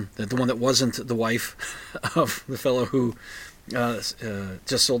 One of them, the one that wasn't the wife of the fellow who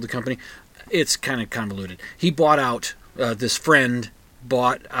just sold the company, it's kind of convoluted. He bought out, this friend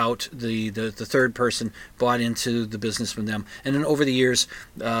bought out the third person, bought into the business with them, and then over the years,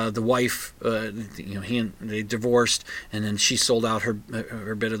 the wife, they divorced, and then she sold out her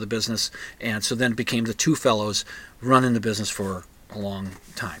bit of the business, and so then it became the 2 fellows running the business for a long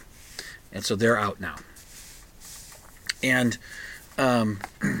time, and so they're out now. And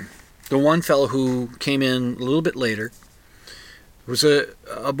the one fellow who came in a little bit later was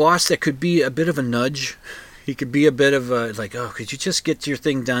a boss that could be a bit of a nudge. He could be a bit of a, like, oh, could you just get your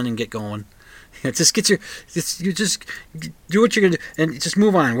thing done and get going? You just do what you're gonna do and just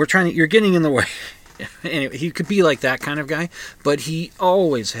move on. You're getting in the way. Anyway, he could be like that kind of guy, but he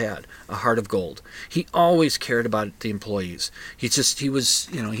always had a heart of gold. He always cared about the employees. He was,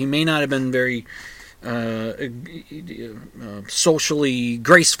 he may not have been very socially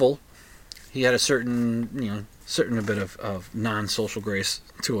graceful. He had a certain bit of non-social grace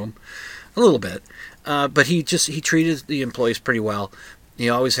to him, a little bit, but he treated the employees pretty well. He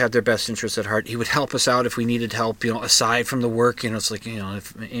always had their best interests at heart. He would help us out if we needed help, aside from the work. It's like,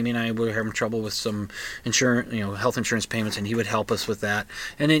 if Amy and I were having trouble with some insurance, health insurance payments, and he would help us with that.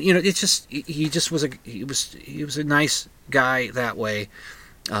 And then, he was a nice guy that way.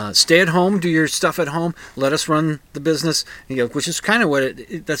 Stay at home, do your stuff at home, let us run the business, which is kind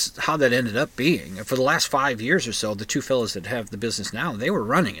of that's how that ended up being. For the last 5 years or so, the 2 fellows that have the business now, they were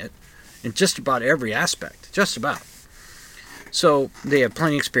running it in just about every aspect, just about. So they have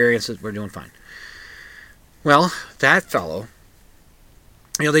plenty of experience. We're doing fine. Well, that fellow,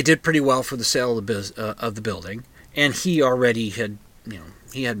 they did pretty well for the sale of the building, and he already had,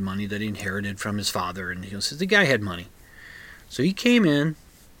 he had money that he inherited from his father, and so the guy had money. So he came in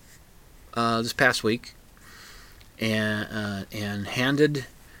this past week and handed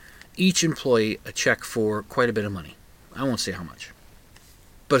each employee a check for quite a bit of money. I won't say how much,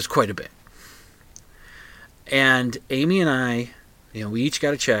 but it's quite a bit. And Amy and I, we each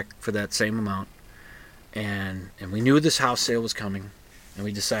got a check for that same amount, and we knew this house sale was coming, and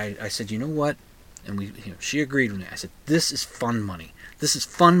we decided. I said, you know what? And she agreed with me. I said, this is fun money. This is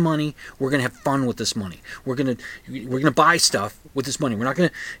fun money. We're gonna have fun with this money. We're gonna buy stuff with this money.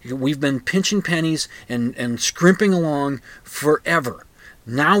 We've been pinching pennies and scrimping along forever.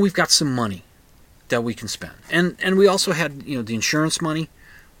 Now we've got some money that we can spend. And we also had the insurance money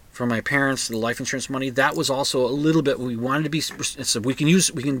from my parents, the life insurance money. That was also a little bit. We wanted to be. So we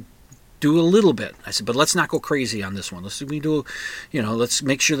can do a little bit. I said, but let's not go crazy on this one. Let's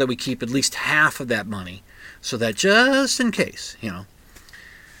make sure that we keep at least half of that money, so that just in case,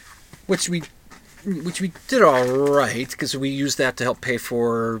 which we did all right, because we used that to help pay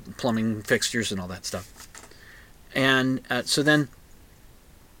for plumbing fixtures and all that stuff. And so then,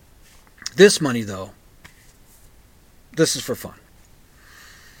 this money though, this is for fun.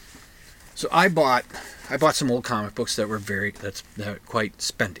 So I bought some old comic books that were quite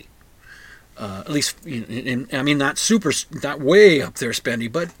spendy. At least, not way up there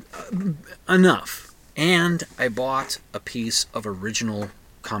spendy, but enough. And I bought a piece of original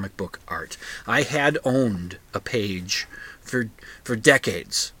comic book art. I had owned a page for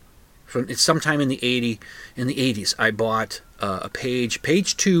decades. From sometime in the 80s, I bought a page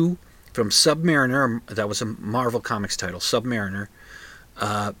 2 from Submariner. That was a Marvel Comics title, Submariner.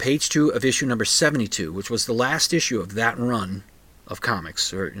 Page 2 of issue number 72, which was the last issue of that run of comics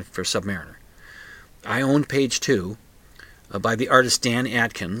for Submariner. I owned page 2 by the artist Dan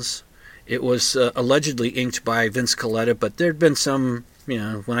Adkins. It was allegedly inked by Vince Colletta, but there'd been some,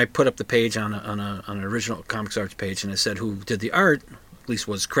 when I put up the page on an original Comics Arts page and I said who did the art, at least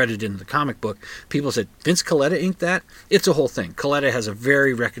was credited in the comic book, people said, Vince Colletta inked that? It's a whole thing. Colletta has a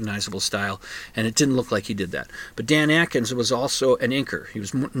very recognizable style, and it didn't look like he did that. But Dan Atkins was also an inker. He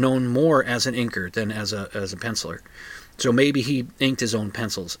was known more as an inker than as a penciler. So maybe he inked his own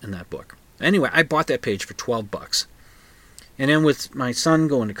pencils in that book. Anyway, I bought that page for $12. And then with my son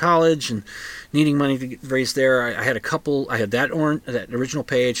going to college and needing money to get raised there, I had that original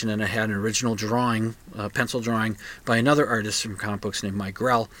page, and then I had an original drawing, pencil drawing by another artist from comic books named Mike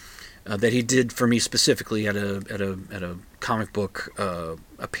Grell, that he did for me specifically at a comic book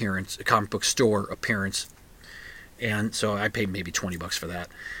appearance, a comic book store appearance. And so I paid maybe $20 for that,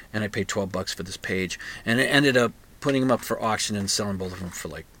 and I paid $12 for this page, and it ended up putting them up for auction and selling both of them for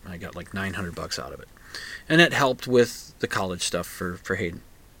I got like $900 out of it. And it helped with the college stuff for Hayden.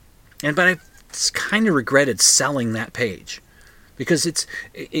 But I kind of regretted selling that page, because it's,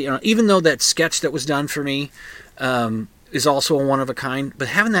 even though that sketch that was done for me is also a one of a kind, but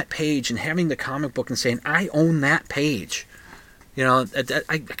having that page and having the comic book and saying I own that page,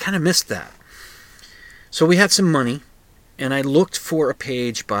 I kind of missed that. So we had some money, and I looked for a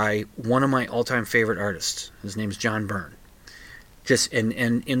page by one of my all-time favorite artists. His name's John Byrne. Just in the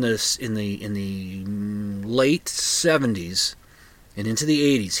late 70s and into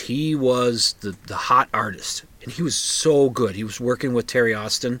the 80s, he was the hot artist, and he was so good. He was working with Terry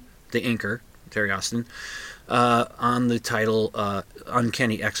Austin, the inker, Terry Austin, on the title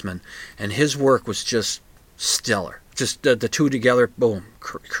Uncanny X-Men, and his work was just stellar. Just the two together, boom,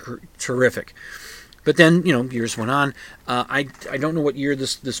 terrific. But then, years went on. I don't know what year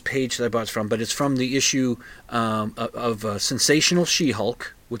this page that I bought is from, but it's from the issue of Sensational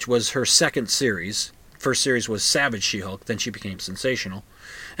She-Hulk, which was her second series. First series was Savage She-Hulk, then she became Sensational.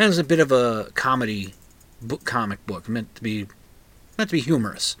 And it was a bit of a comedy comic book, meant to be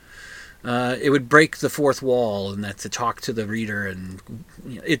humorous. It would break the fourth wall, and that to talk to the reader, and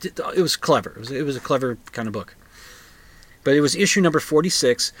it was clever. It was a clever kind of book. But it was issue number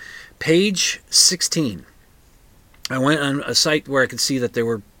 46, page 16. I went on a site where I could see that there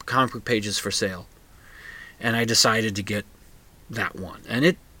were comic book pages for sale, and I decided to get that one. And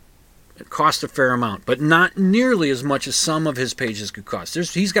it cost a fair amount, but not nearly as much as some of his pages could cost.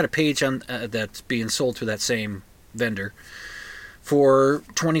 He's got a page on that's being sold through that same vendor for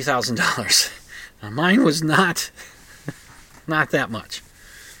 $20,000. Now, mine was not that much,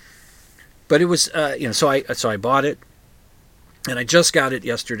 but it was so I bought it. And I just got it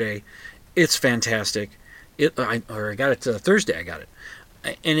yesterday. It's fantastic. I got it Thursday. I got it,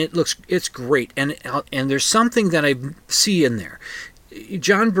 and it's great. And there's something that I see in there.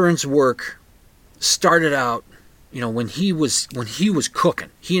 John Byrne's work started out, when he was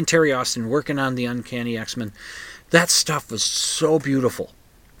cooking. He and Terry Austin working on the Uncanny X-Men. That stuff was so beautiful,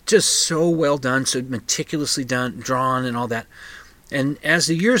 just so well done, so meticulously drawn, and all that. And as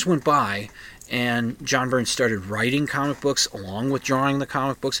the years went by, and John Byrne started writing comic books along with drawing the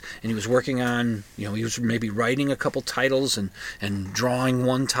comic books, and he was working on, he was maybe writing a couple titles and drawing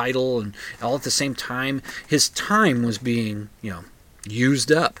one title, and all at the same time. His time was being,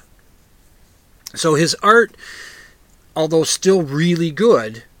 used up. So his art, although still really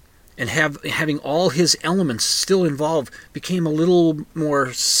good, and having all his elements still involved, became a little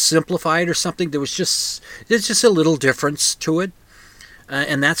more simplified or something. There's just a little difference to it.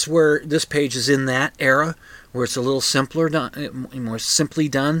 And that's where this page is in that era, where it's a little simpler, more simply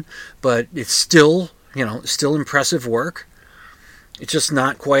done, but it's still, still impressive work. It's just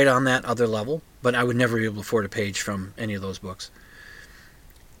not quite on that other level, but I would never be able to afford a page from any of those books.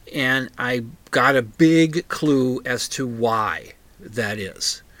 And I got a big clue as to why that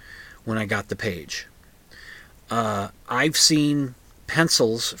is when I got the page. I've seen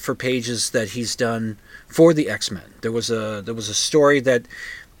pencils for pages that he's done for the X-Men. There was a story that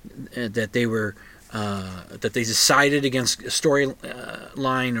they decided against a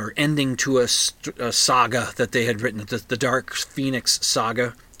storyline or ending to a saga that they had written, the Dark Phoenix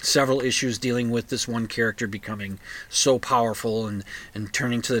saga. Several issues dealing with this one character becoming so powerful and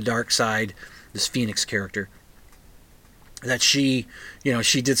turning to the dark side, this Phoenix character, that she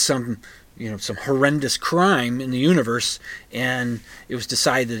did some horrendous crime in the universe, and it was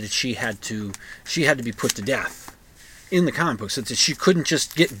decided that she had to be put to death in the comic books, so that she couldn't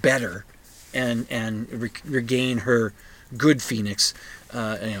just get better and regain her good Phoenix,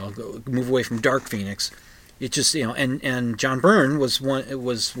 move away from dark Phoenix. It just, and John Byrne was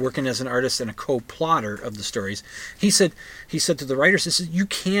working as an artist and a co-plotter of the stories. He said to the writers, he said, you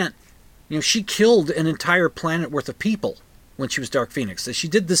can't, she killed an entire planet worth of people when she was Dark Phoenix. So she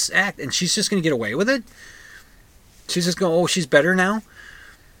did this act, and she's just going to get away with it? She's just going, she's better now?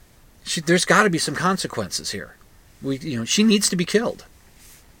 There's got to be some consequences here. She needs to be killed.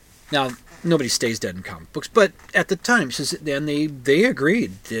 Now, nobody stays dead in comic books, but at the time, and they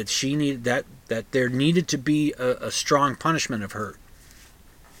agreed that she needed that there needed to be a strong punishment of her.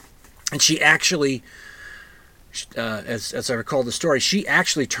 And she actually, as I recall the story, she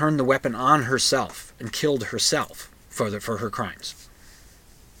actually turned the weapon on herself and killed herself for her crimes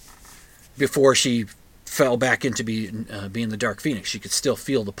before she fell back into being the Dark Phoenix. She could still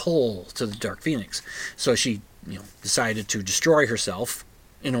feel the pull to the Dark Phoenix, so she decided to destroy herself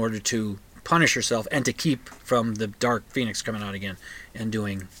in order to punish herself and to keep from the Dark Phoenix coming out again and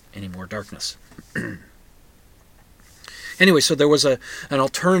doing any more darkness. Anyway, so there was an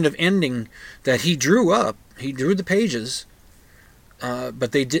alternative ending that he drew up. He drew the pages,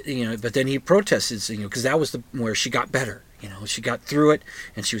 but they did, but then he protested, because that was where she got better. She got through it,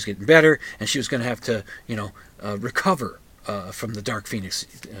 and she was getting better, and she was going to have to, recover from the Dark Phoenix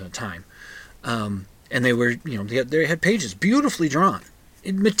time. And they were, they had pages beautifully drawn,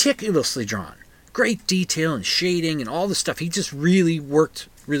 meticulously drawn, great detail and shading and all the stuff. He just really worked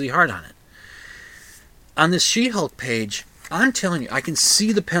really hard on it. On this She-Hulk page, I'm telling you, I can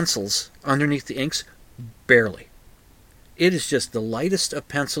see the pencils underneath the inks barely. It is just the lightest of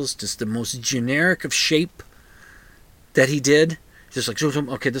pencils, just the most generic of shape that he did. Just like,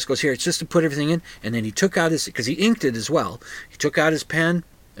 okay, this goes here. It's just to put everything in. And then he took out his, because he inked it as well. He took out his pen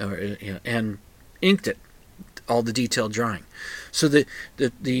and inked it, all the detailed drawing. So the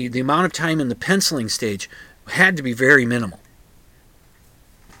amount of time in the penciling stage had to be very minimal.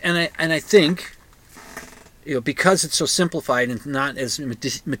 And I think, because it's so simplified and not as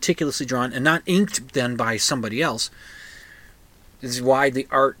meticulously drawn and not inked then by somebody else, this is why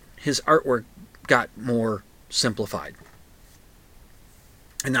his artwork got more simplified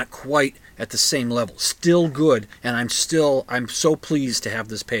and not quite at the same level. Still good, and I'm so pleased to have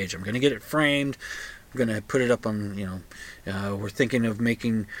this page. I'm going to get it framed. I'm going to put it up on, we're thinking of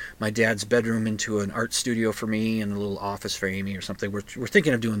making my dad's bedroom into an art studio for me and a little office for Amy or something. We're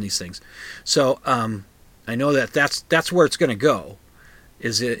thinking of doing these things. So I know that's where it's going to go,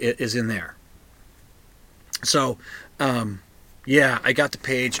 is in there. So yeah, I got the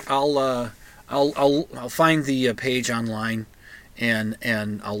page. I'll find the page online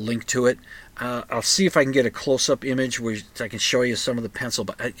and I'll link to it. I'll see if I can get a close-up image where I can show you some of the pencil,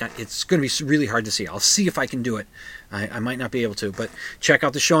 but it's going to be really hard to see. I'll see if I can do it. I might not be able to, but check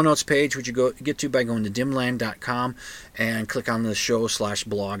out the show notes page, which you get to by going to dimland.com and click on the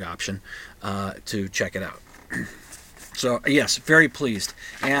show/blog option to check it out. So, yes, very pleased.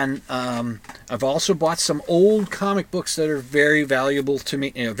 And I've also bought some old comic books that are very valuable to me,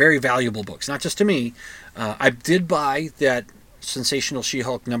 very valuable books, not just to me. I did buy that Sensational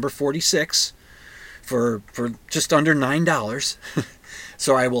She-Hulk number 46 for just under $9.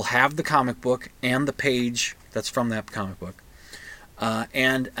 So I will have the comic book and the page that's from that comic book.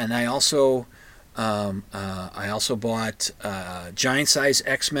 And I also bought Giant Size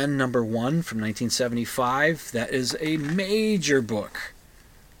X-Men number 1 from 1975. That is a major book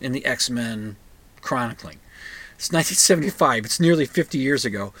in the X-Men chronicling. It's 1975. It's nearly 50 years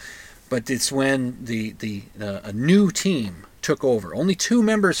ago, but it's when a new team took over. Only 2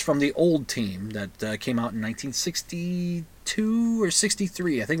 members from the old team that came out in 1962 or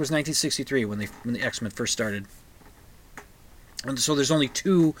 63. I think it was 1963 when the X-Men first started. And so there's only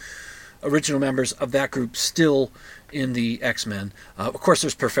 2 original members of that group still in the X-Men. Of course,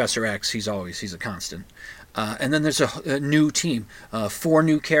 there's Professor X. He's a constant. And then there's a new team. 4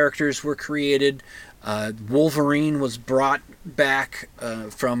 new characters were created. Wolverine was brought back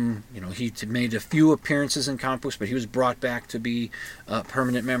from, he made a few appearances in comic books, but he was brought back to be a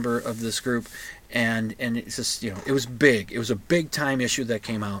permanent member of this group. And it's just, it was big. It was a big time issue that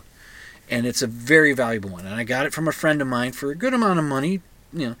came out. And it's a very valuable one. And I got it from a friend of mine for a good amount of money.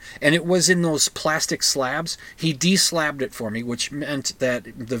 And it was in those plastic slabs. He deslabbed it for me, which meant that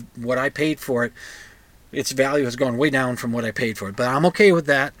what I paid for it, its value has gone way down from what I paid for it. But I'm okay with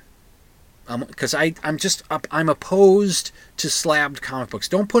that, because I'm opposed to slabbed comic books.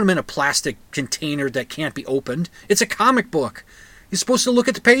 Don't put them in a plastic container that can't be opened. It's a comic book. You're supposed to look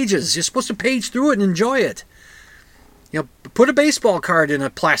at the pages. You're supposed to page through it and enjoy it. Put a baseball card in a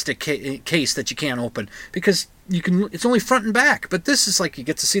plastic case that you can't open, because it's only front and back. But this is like you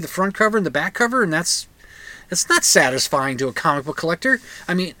get to see the front cover and the back cover, and that's It's not satisfying to a comic book collector.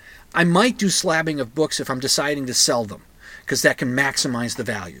 I mean, I might do slabbing of books if I'm deciding to sell them, because that can maximize the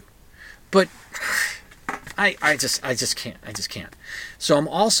value. But I just can't. So I'm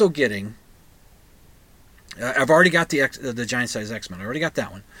also getting. I've already got the giant size X-Men. I already got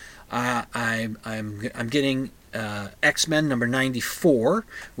that one. I'm getting X-Men number 94,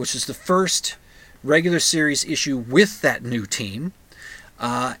 which is the first regular series issue with that new team,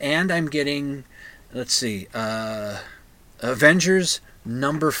 and I'm getting, let's see, Avengers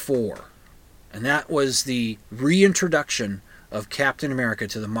number 4, and that was the reintroduction of Captain America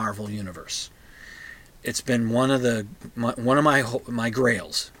to the Marvel Universe. It's been one of my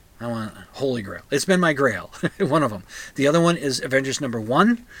grails. I want Holy Grail. It's been my grail, one of them. The other one is Avengers number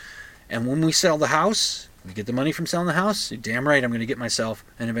 1, and when we sell the house, we get the money from selling the house. You're damn right, I'm going to get myself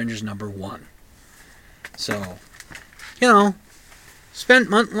an Avengers number 1. So, spent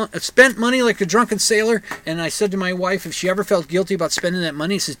money like a drunken sailor, and I said to my wife, if she ever felt guilty about spending that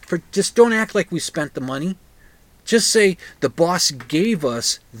money, she said, just don't act like we spent the money. Just say the boss gave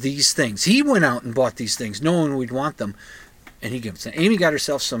us these things. He went out and bought these things knowing we'd want them, and he gave them. Amy got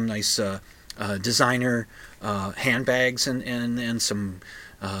herself some nice designer handbags and some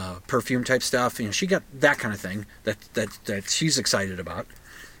perfume type stuff. She got that kind of thing that she's excited about,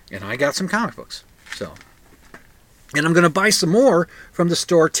 and I got some comic books. So, and I'm going to buy some more from the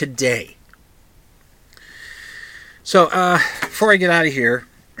store today. So before I get out of here,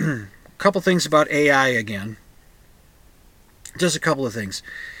 a couple things about AI again. Just a couple of things.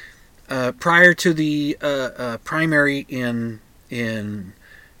 Prior to the primary in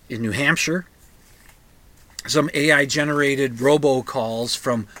New Hampshire, some AI-generated robocalls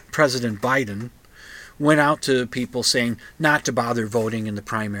from President Biden went out to people saying not to bother voting in the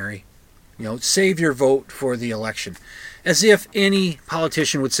primary. Save your vote for the election. As if any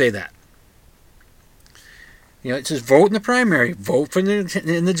politician would say that. It says vote in the primary, vote in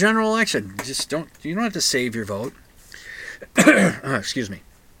the general election. You don't have to save your vote. Excuse me.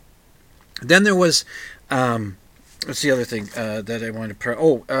 Then there was, what's the other thing that I wanted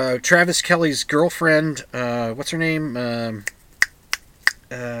to... Travis Kelce's girlfriend, what's her name?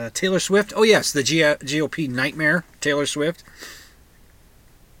 Taylor Swift. Oh, yes, the GOP nightmare, Taylor Swift.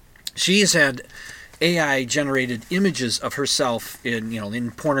 She's had AI-generated images of herself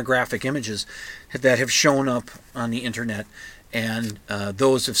in pornographic images that have shown up on the internet, and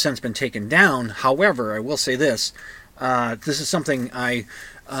those have since been taken down. However, I will say this. This is something I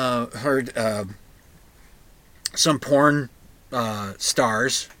heard some porn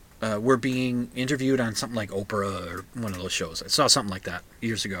stars were being interviewed on something like Oprah or one of those shows. I saw something like that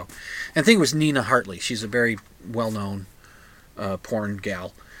years ago. And I think it was Nina Hartley. She's a very well-known porn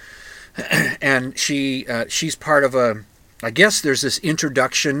gal. And she's part of I guess there's this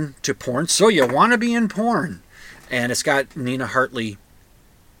introduction to porn. So you want to be in porn. And it's got Nina Hartley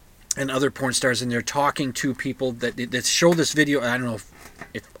and other porn stars in there talking to people that show this video. I don't know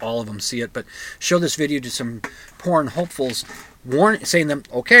if all of them see it, but show this video to some porn hopefuls, saying them,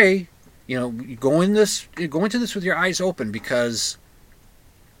 okay, go into this with your eyes open, because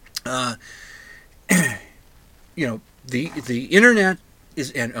the internet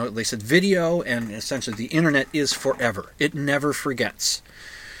is, and they said video, and essentially the internet is forever. It never forgets.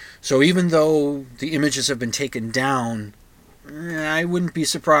 So even though the images have been taken down, I wouldn't be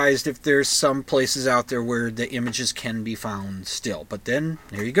surprised if there's some places out there where the images can be found still. But then,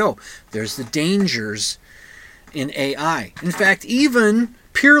 there you go. There's the dangers in AI. In fact, even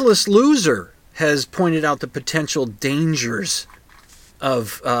Peerless Loser has pointed out the potential dangers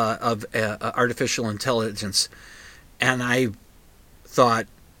of artificial intelligence. And I thought,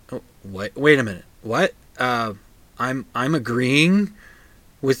 wait a minute, what? I'm agreeing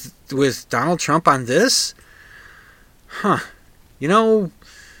with Donald Trump on this? Huh.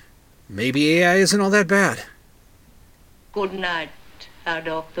 Maybe AI isn't all that bad. Good night, Herr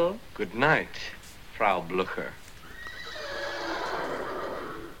Doctor. Good night, Frau Blucher.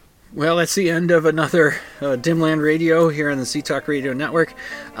 Well, that's the end of another Dimland Radio here on the C-Talk Radio Network,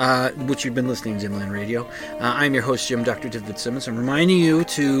 which you've been listening to Dimland Radio. I'm your host, Jim, Dr. David Simmons. I'm reminding you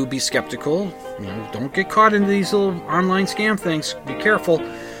to be skeptical. Don't get caught into these little online scam things. Be careful.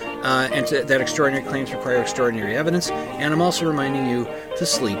 And that extraordinary claims require extraordinary evidence. And I'm also reminding you to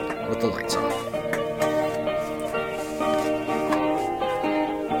sleep with the lights off.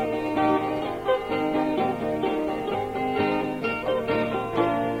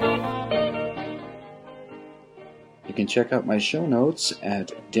 can check out my show notes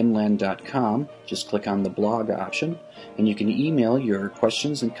at dimland.com. Just click on the blog option, and you can email your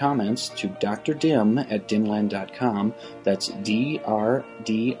questions and comments to drdim@dimland.com. That's DRDIM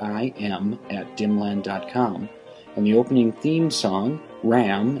at dimland.com. And the opening theme song,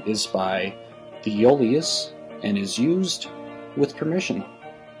 Ram, is by the Iolius and is used with permission.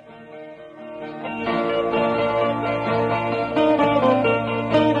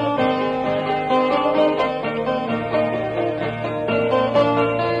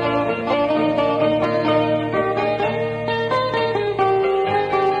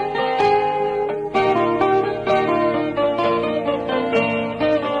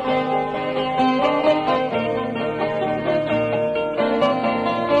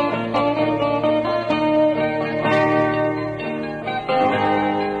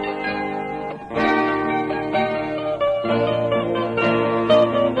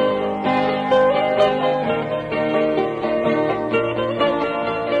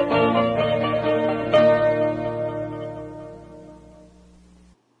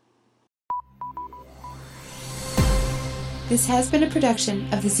 This has been a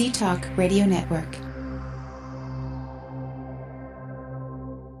production of the Z-Talk Radio Network.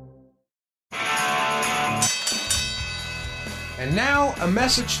 And now, a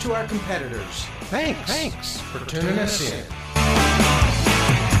message to our competitors. Thanks for tuning us in.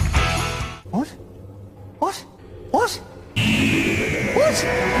 What?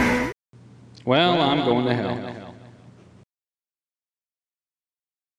 Well, I'm going to hell.